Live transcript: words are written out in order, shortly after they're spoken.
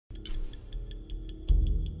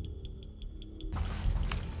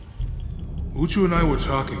Uchu and I were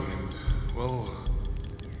talking, and, well...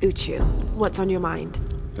 Uchu, what's on your mind?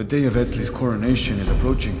 The day of Etzli's coronation is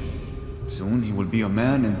approaching. Soon he will be a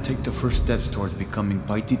man and take the first steps towards becoming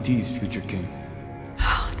Patiti's future king.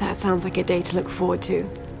 That sounds like a day to look forward to.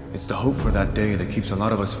 It's the hope for that day that keeps a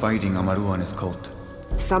lot of us fighting Amaru and his cult.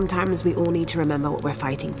 Sometimes we all need to remember what we're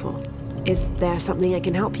fighting for. Is there something I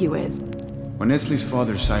can help you with? When Etzli's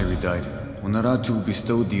father Sairi died, Unaratu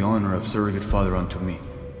bestowed the honor of surrogate father onto me.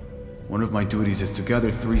 One of my duties is to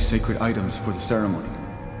gather 3 sacred items for the ceremony.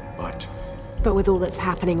 But with all that's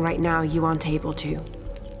happening right now, you aren't able to.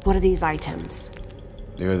 What are these items?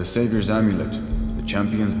 They are the Savior's Amulet, the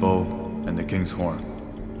Champion's Bow, and the King's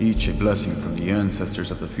Horn. Each a blessing from the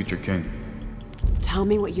ancestors of the future king. Tell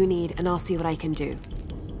me what you need, and I'll see what I can do.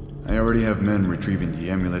 I already have men retrieving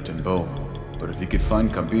the amulet and bow, but if you could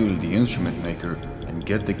find Kabil, the instrument maker, and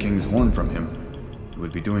get the King's Horn from him, you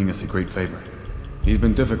would be doing us a great favor. He's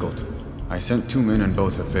been difficult. I sent 2 men and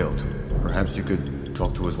both have failed. Perhaps you could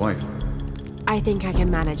talk to his wife. I think I can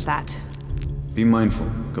manage that. Be mindful.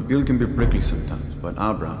 Kabil can be prickly sometimes, but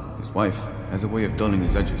Abra, his wife, has a way of dulling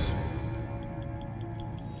his edges.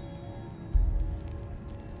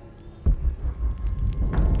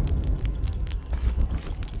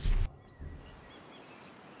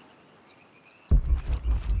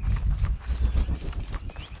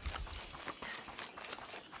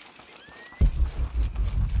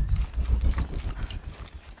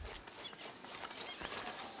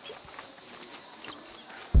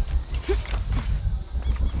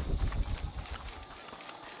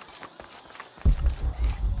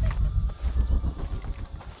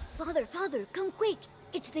 Father, come quick!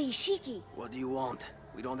 It's the Ishiki. What do you want?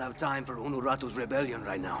 We don't have time for Unuratu's rebellion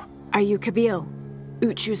right now. Are you Kabil?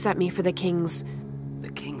 Uchu sent me for the King's...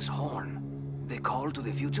 The King's Horn? The call to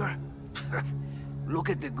the future? Look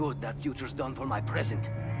at the good that future's done for my present.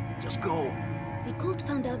 Just go. The cult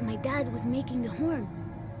found out my dad was making the horn.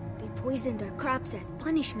 They poisoned our crops as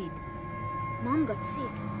punishment. Mom got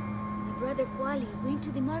sick. My brother Kwali went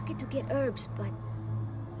to the market to get herbs, but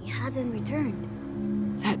he hasn't returned.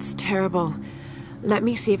 That's terrible. Let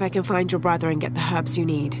me see if I can find your brother and get the herbs you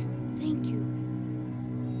need. Thank you.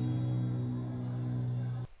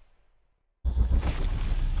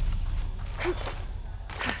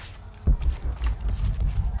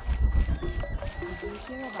 Did you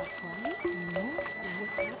hear about Kwali? No? What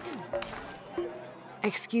happened?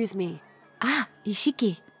 Excuse me. Ah,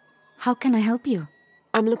 Ishiki. How can I help you?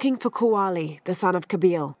 I'm looking for Kuwali, the son of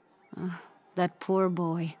Kabil. That poor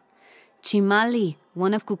boy. Chimali,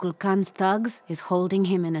 one of Kukulkan's thugs, is holding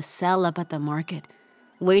him in a cell up at the market,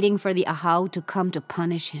 waiting for the Ahau to come to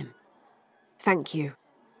punish him. Thank you.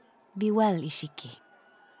 Be well, Ishiki.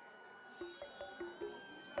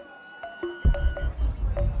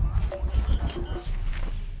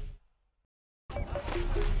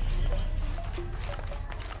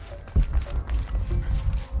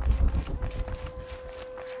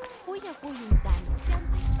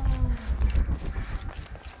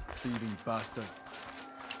 Thieving bastard.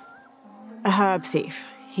 A herb thief.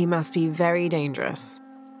 He must be very dangerous.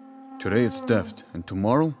 Today it's theft, and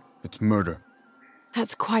tomorrow it's murder.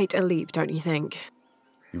 That's quite a leap, don't you think?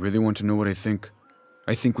 You really want to know what I think?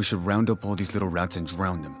 I think we should round up all these little rats and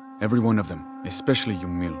drown them. Every one of them, especially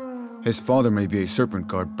Yumil. His father may be a serpent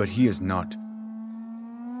guard, but he is not.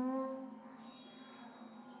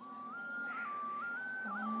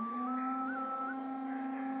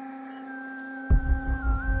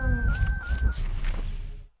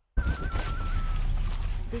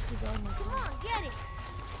 This is all my fault. Come on, get it!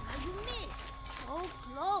 Now you missed. So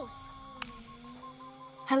close.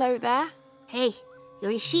 Hello there. Hey,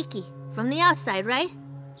 you're Ishiki. From the outside, right?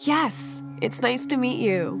 Yes, it's nice to meet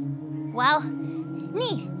you. Well,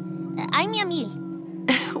 neat. I'm Yamil.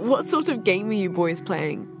 What sort of game are you boys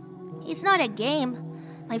playing? It's not a game.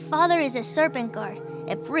 My father is a serpent guard,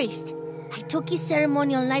 a priest. I took his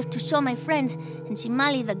ceremonial knife to show my friends, and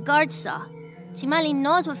Chimali the guard saw. Chimali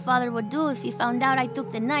knows what father would do if he found out I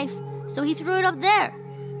took the knife, so he threw it up there.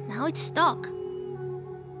 Now it's stuck.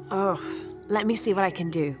 Oh, let me see what I can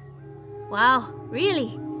do. Wow,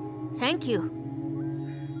 really? Thank you.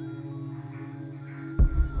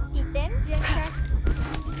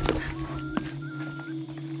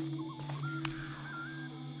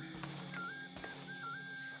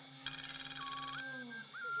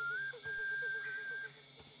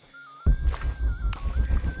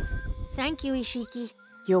 Thank you, Ishiki.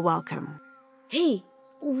 You're welcome. Hey,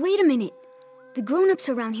 wait a minute. The grown-ups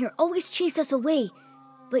around here always chase us away,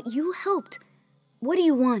 but you helped. What do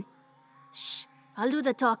you want? Shh, I'll do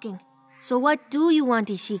the talking. So what do you want,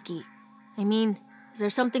 Ishiki? I mean, is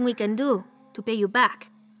there something we can do to pay you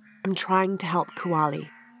back? I'm trying to help Kuali.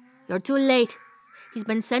 You're too late. He's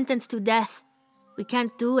been sentenced to death. We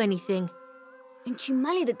can't do anything. And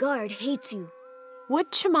Chimali the guard hates you.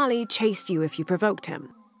 Would Chimali chase you if you provoked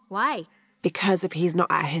him? Why? Because if he's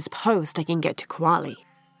not at his post, I can get to Kuali.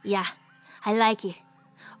 Yeah, I like it.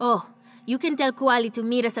 Oh, you can tell Kuali to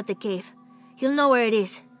meet us at the cave. He'll know where it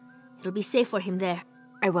is. It'll be safe for him there.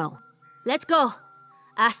 I will. Let's go.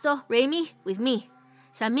 Asto, Raimi, with me.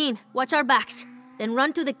 Samin, watch our backs. Then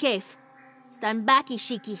run to the cave. Stand back,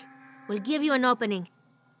 Ishiki. We'll give you an opening.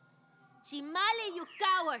 Chimali, you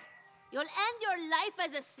coward! You'll end your life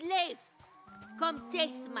as a slave. Come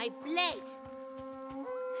taste my blade.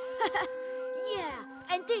 Yeah,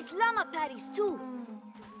 and taste llama patties too.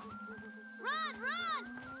 Run, run!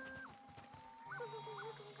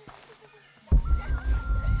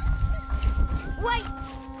 Wait!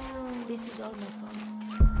 This is all my fault.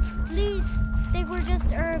 Please, they were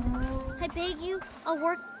just herbs. I beg you, I'll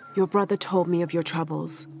work. Your brother told me of your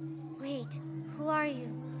troubles. Wait, who are you?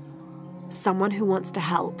 Someone who wants to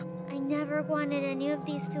help. I never wanted any of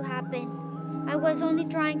these to happen. I was only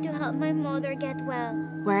trying to help my mother get well.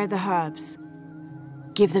 Where are the herbs?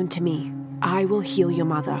 Give them to me. I will heal your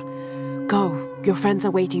mother. Go. Your friends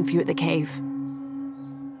are waiting for you at the cave.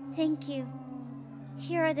 Thank you.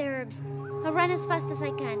 Here are the herbs. I'll run as fast as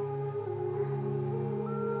I can.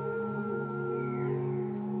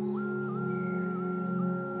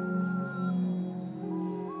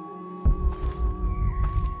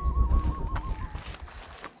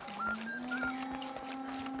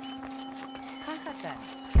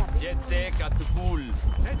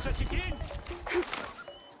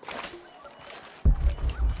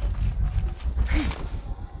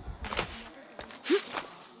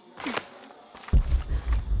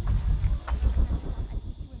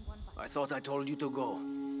 I thought I told you to go.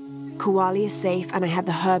 Kuali is safe and I have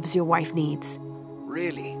the herbs your wife needs.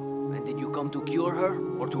 Really? And did you come to cure her,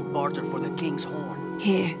 or to barter for the king's horn?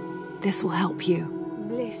 Here, this will help you.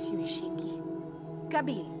 Bless you, Ishiki.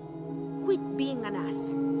 Kabil, quit being an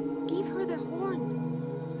ass. Give her the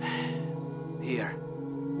horn. Here,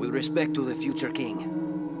 with respect to the future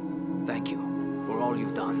king. Thank you for all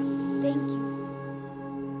you've done. Thank you.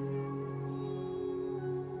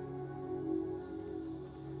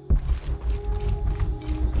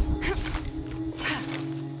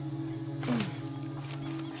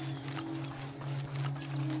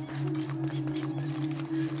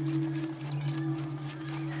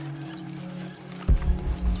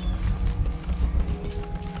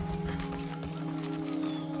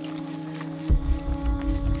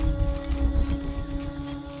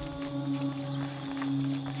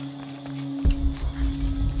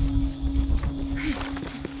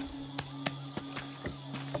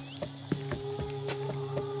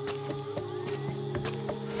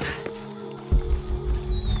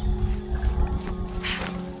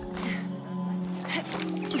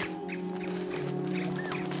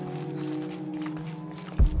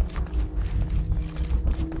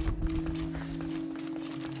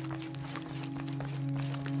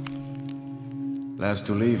 Last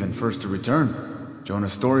to leave and first to return.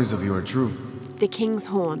 Jonah's stories of you are true. The king's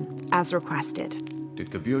horn, as requested.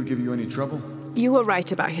 Did Kabil give you any trouble? You were right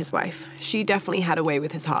about his wife. She definitely had a way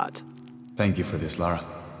with his heart. Thank you for this, Lara.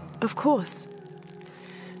 Of course.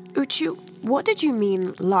 Uchu, what did you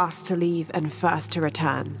mean last to leave and first to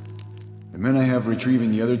return? The men I have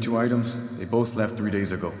retrieving the other two items, they both left 3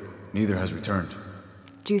 days ago. Neither has returned.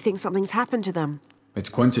 Do you think something's happened to them? It's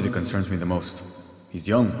Quincy that concerns me the most. He's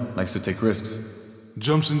young, likes to take risks.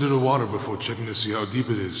 Jumps into the water before checking to see how deep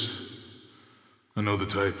it is. I know the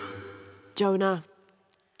type. Jonah.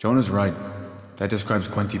 Jonah's right. That describes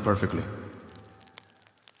Quincy perfectly.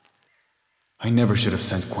 I never should have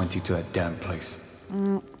sent Quincy to that damn place.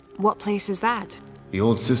 What place is that? The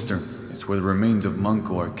old cistern. It's where the remains of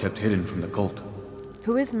Manko are kept hidden from the cult.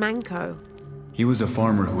 Who is Manko? He was a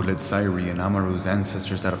farmer who led Sairi and Amaru's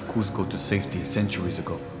ancestors out of Cusco to safety centuries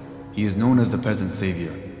ago. He is known as the peasant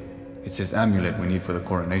savior. It's his amulet we need for the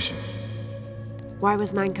coronation. Why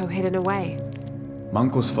was Manko hidden away?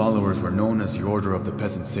 Manko's followers were known as the Order of the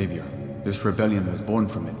Peasant Savior. This rebellion was born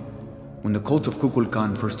from it. When the cult of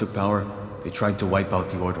Kukulkan first took power, they tried to wipe out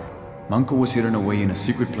the order. Manko was hidden away in a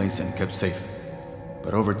secret place and kept safe.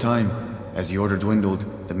 But over time, as the order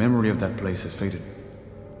dwindled, the memory of that place has faded.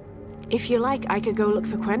 If you like, I could go look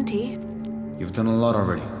for Quenti. You've done a lot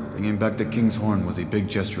already. Bringing back the King's Horn was a big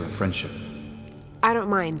gesture of friendship. I don't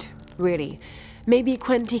mind, really. Maybe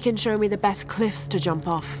Quenti can show me the best cliffs to jump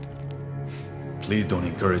off. Please don't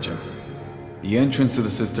encourage him. The entrance to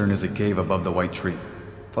the cistern is a cave above the white tree.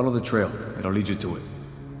 Follow the trail. It'll lead you to it.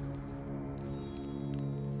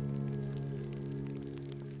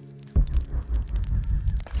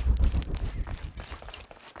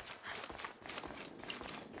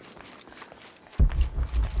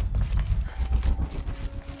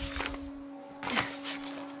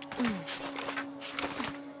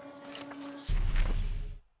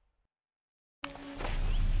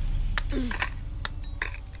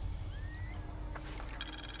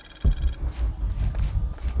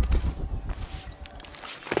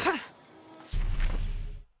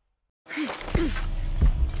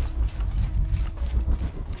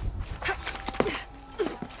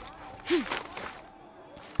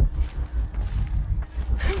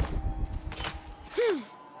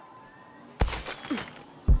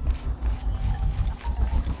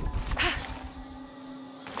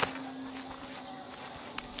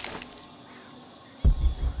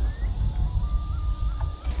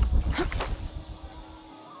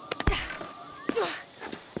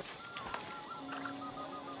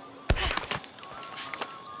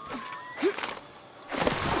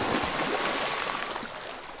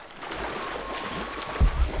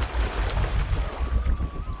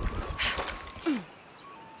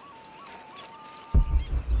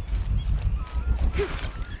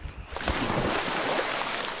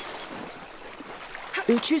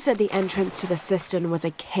 Uchu said the entrance to the cistern was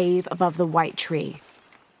a cave above the white tree.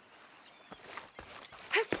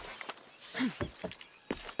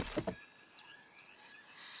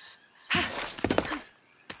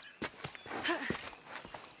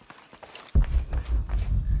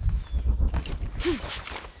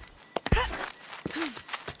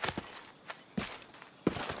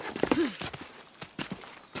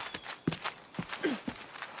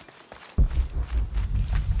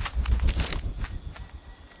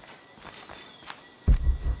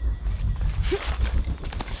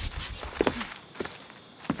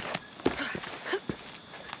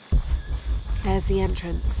 There's the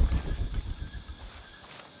entrance.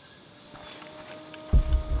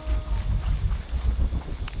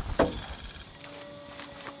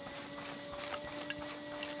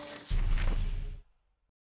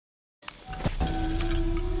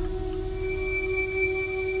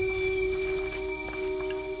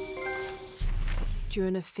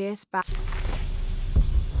 During a fierce battle,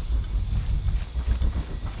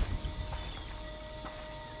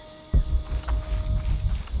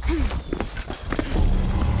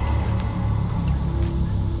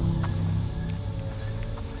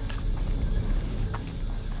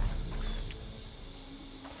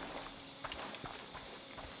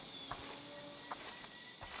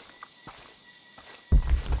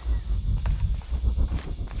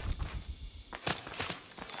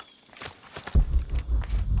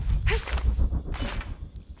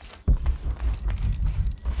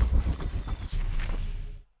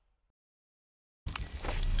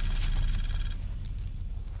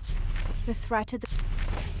 the threat of the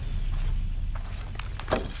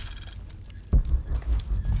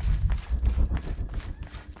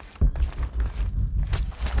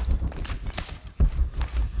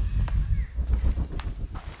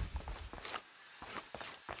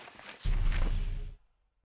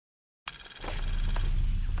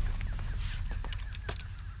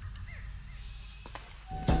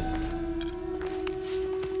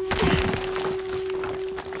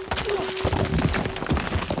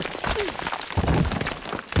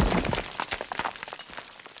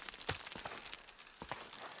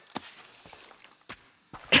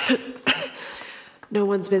No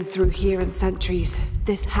one's been through here in centuries.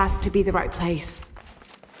 This has to be the right place.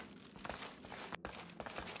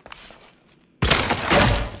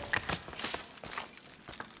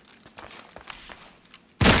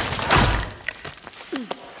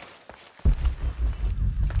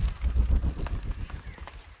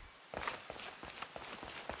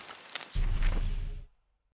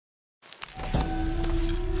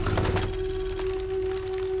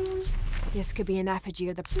 This could be an effigy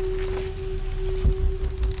of the...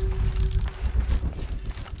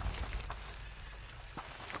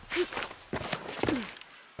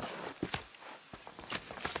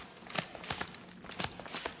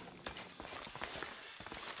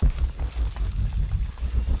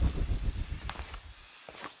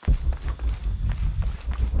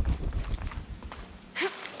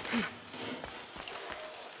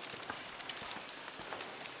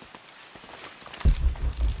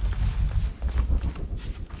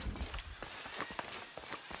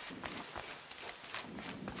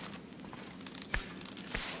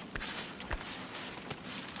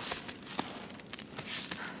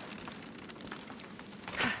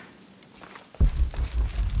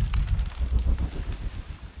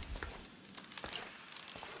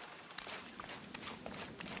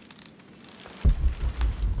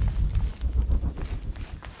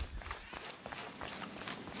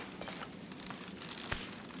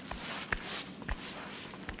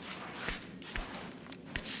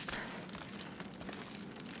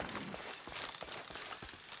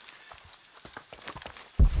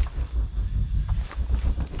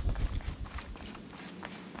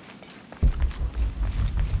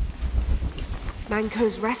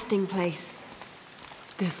 Manko's resting place.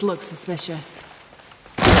 This looks suspicious.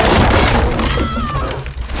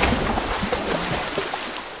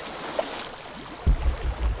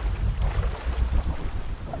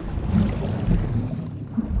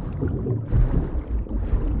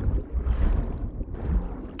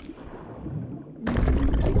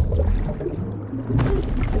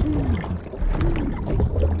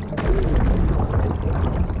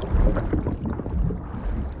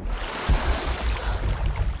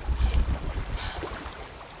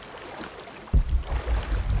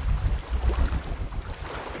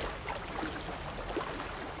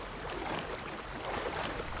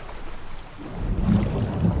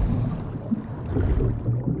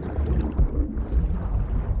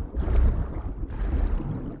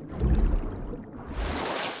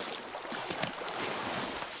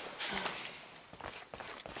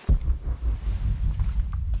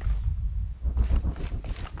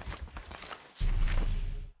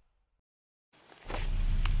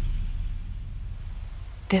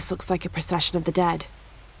 This looks like a procession of the dead.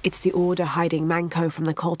 It's the Order hiding Manko from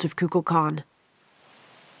the cult of Kukulkan.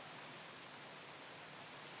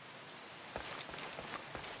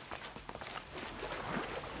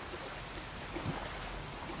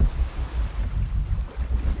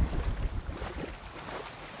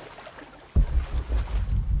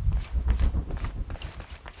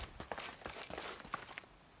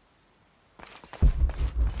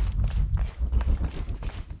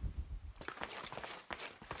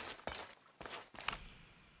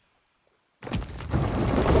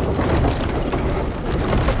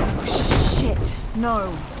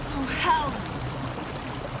 No. Oh, hell!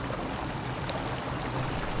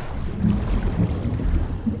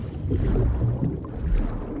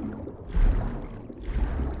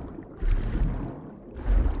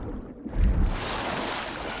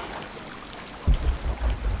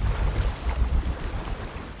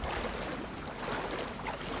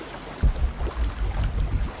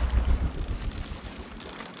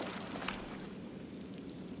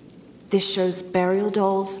 This shows burial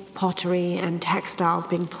dolls, pottery, and textiles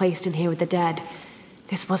being placed in here with the dead.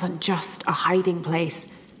 This wasn't just a hiding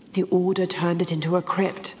place. The Order turned it into a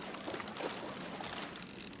crypt.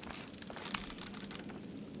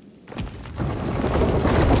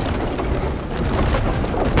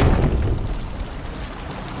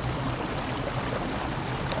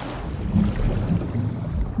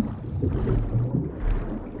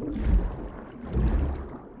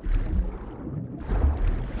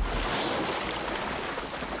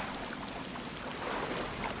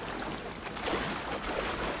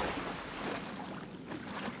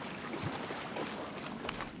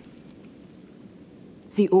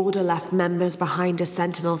 The Order left members behind as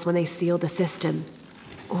sentinels when they sealed the system.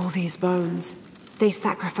 All these bones, they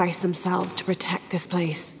sacrificed themselves to protect this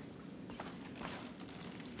place.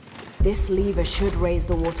 This lever should raise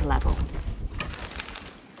the water level.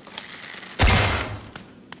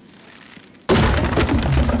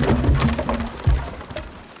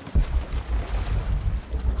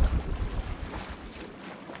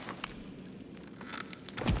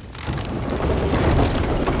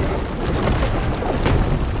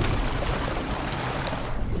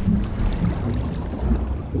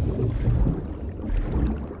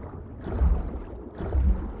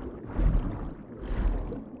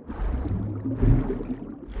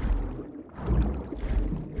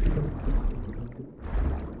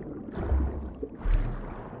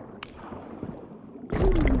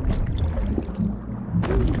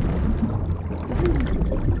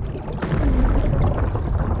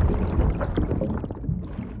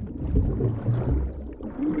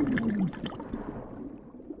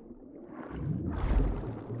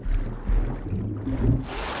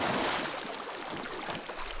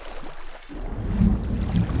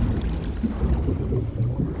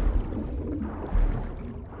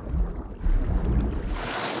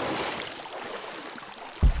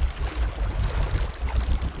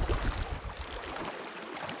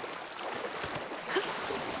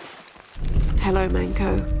 Hello,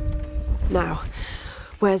 Manko. Now,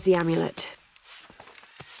 where's the amulet?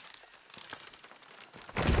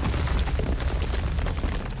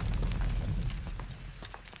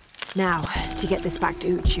 Now, to get this back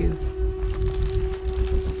to Uchu.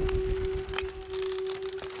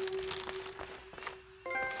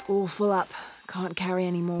 All full up. Can't carry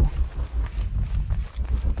any more.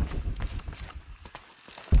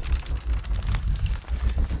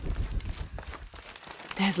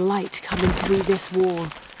 There's light coming through this wall.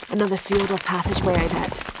 Another sealed-off passageway, I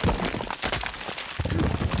bet.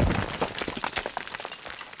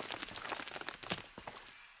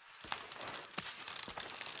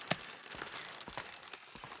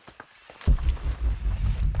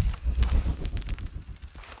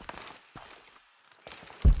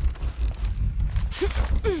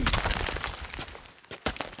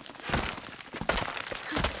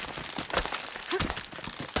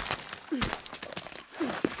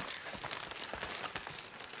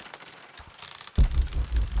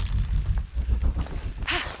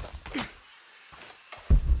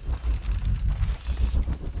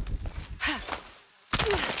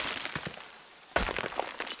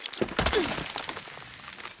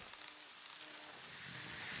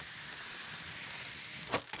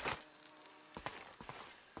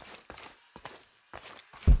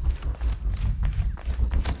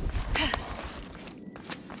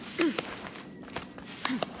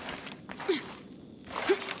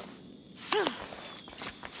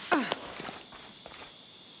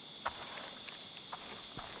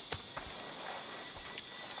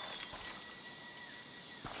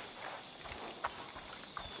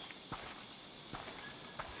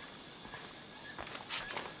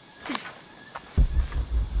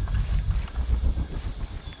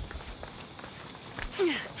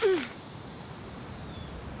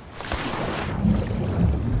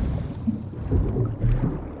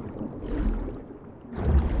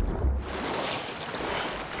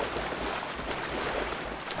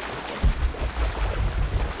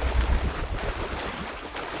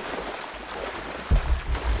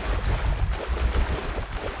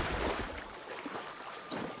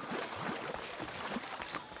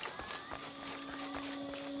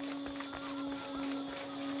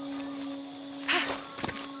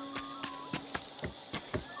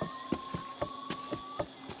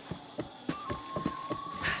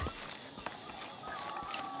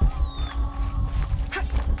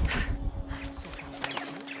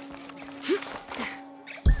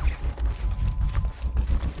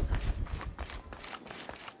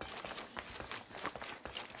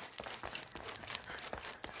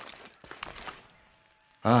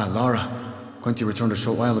 Ah, Lara. Quinty returned a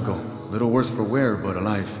short while ago. A little worse for wear, but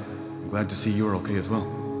alive. I'm glad to see you're okay as well.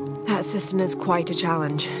 That Sisterna's quite a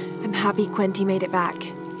challenge. I'm happy Quinty made it back.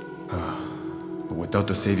 But without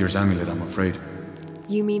the Savior's amulet, I'm afraid.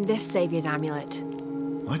 You mean this Savior's amulet?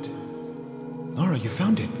 What? Lara, you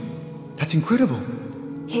found it. That's incredible.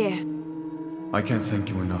 Here. I can't thank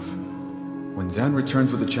you enough. When Zan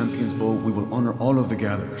returns with the Champion's Bow, we will honor all of the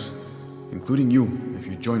gatherers, including you, if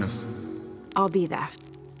you join us. I'll be there.